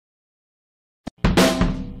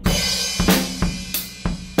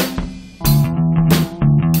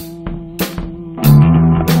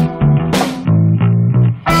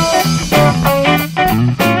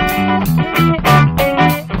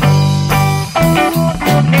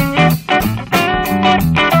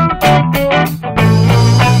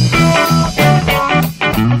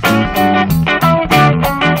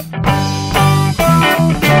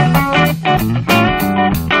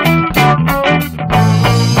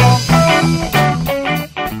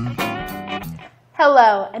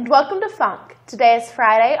Hello, and welcome to Func. Today is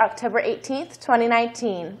Friday, October 18th,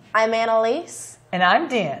 2019. I'm Annalise. And I'm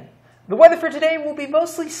Dan. The weather for today will be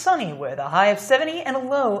mostly sunny with a high of 70 and a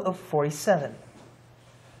low of 47.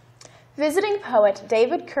 Visiting poet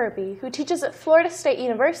David Kirby, who teaches at Florida State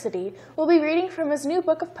University, will be reading from his new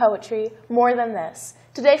book of poetry, More Than This,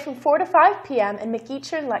 today from 4 to 5 p.m. in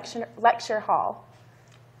McEachern Lecture Hall.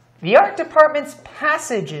 The Art Department's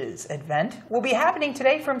Passages event will be happening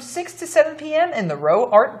today from 6 to 7 p.m. in the Row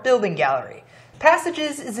Art Building Gallery.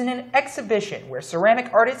 Passages is an exhibition where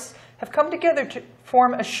ceramic artists have come together to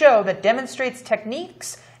form a show that demonstrates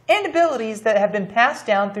techniques and abilities that have been passed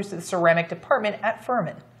down through the ceramic department at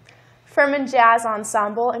Furman. Furman Jazz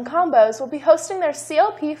Ensemble and Combos will be hosting their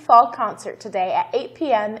CLP Fall Concert today at 8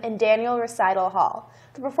 p.m. in Daniel Recital Hall.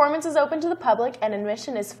 The performance is open to the public and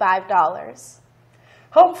admission is $5.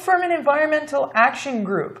 Help Furman Environmental Action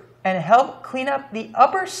Group and help clean up the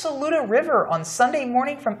Upper Saluda River on Sunday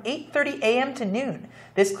morning from 8:30 a.m. to noon.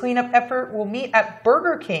 This cleanup effort will meet at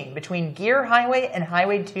Burger King between Gear Highway and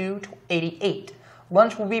Highway 288.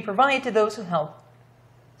 Lunch will be provided to those who help.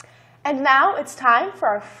 And now it's time for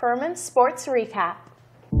our Furman Sports Recap.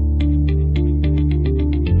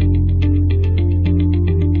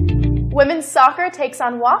 Women's soccer takes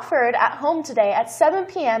on Wofford at home today at 7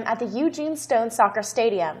 p.m. at the Eugene Stone Soccer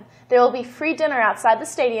Stadium. There will be free dinner outside the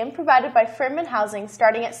stadium provided by Furman Housing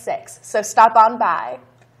starting at 6, so stop on by.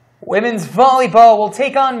 Women's volleyball will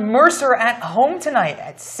take on Mercer at home tonight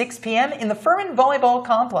at 6 p.m. in the Furman Volleyball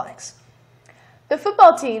Complex. The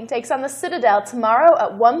football team takes on the Citadel tomorrow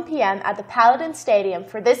at 1 p.m. at the Paladins Stadium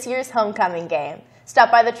for this year's homecoming game.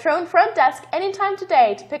 Stop by the Trone front desk anytime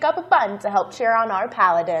today to pick up a button to help cheer on our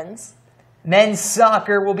Paladins. Men's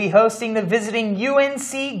soccer will be hosting the visiting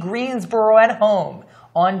UNC Greensboro at home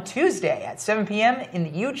on Tuesday at 7 p.m. in the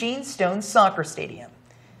Eugene Stone Soccer Stadium.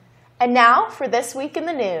 And now for This Week in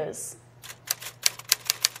the News.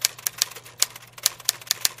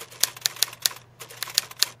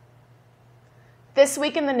 This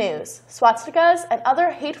week in the news, swastikas and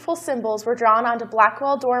other hateful symbols were drawn onto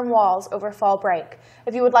Blackwell dorm walls over fall break.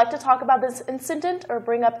 If you would like to talk about this incident or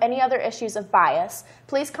bring up any other issues of bias,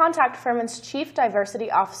 please contact Furman's Chief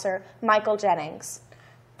Diversity Officer, Michael Jennings.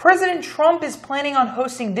 President Trump is planning on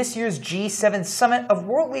hosting this year's G7 Summit of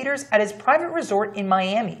World Leaders at his private resort in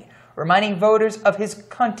Miami, reminding voters of his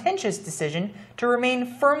contentious decision to remain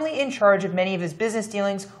firmly in charge of many of his business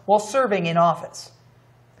dealings while serving in office.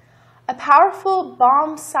 A powerful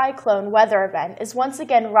bomb cyclone weather event is once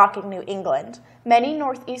again rocking New England. Many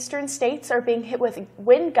northeastern states are being hit with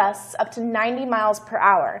wind gusts up to 90 miles per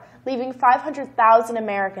hour, leaving 500,000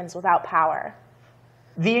 Americans without power.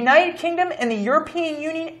 The United Kingdom and the European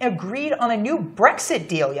Union agreed on a new Brexit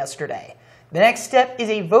deal yesterday. The next step is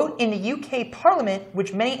a vote in the UK Parliament,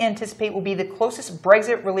 which many anticipate will be the closest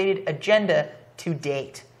Brexit-related agenda to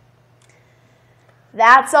date.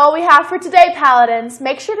 That's all we have for today, Paladins.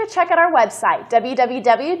 Make sure to check out our website,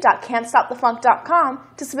 www.can'tstopthefunk.com,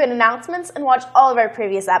 to submit announcements and watch all of our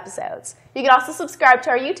previous episodes. You can also subscribe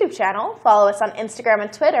to our YouTube channel, follow us on Instagram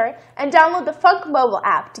and Twitter, and download the Func mobile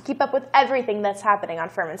app to keep up with everything that's happening on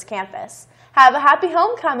Furman's campus. Have a happy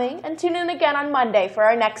homecoming, and tune in again on Monday for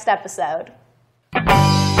our next episode.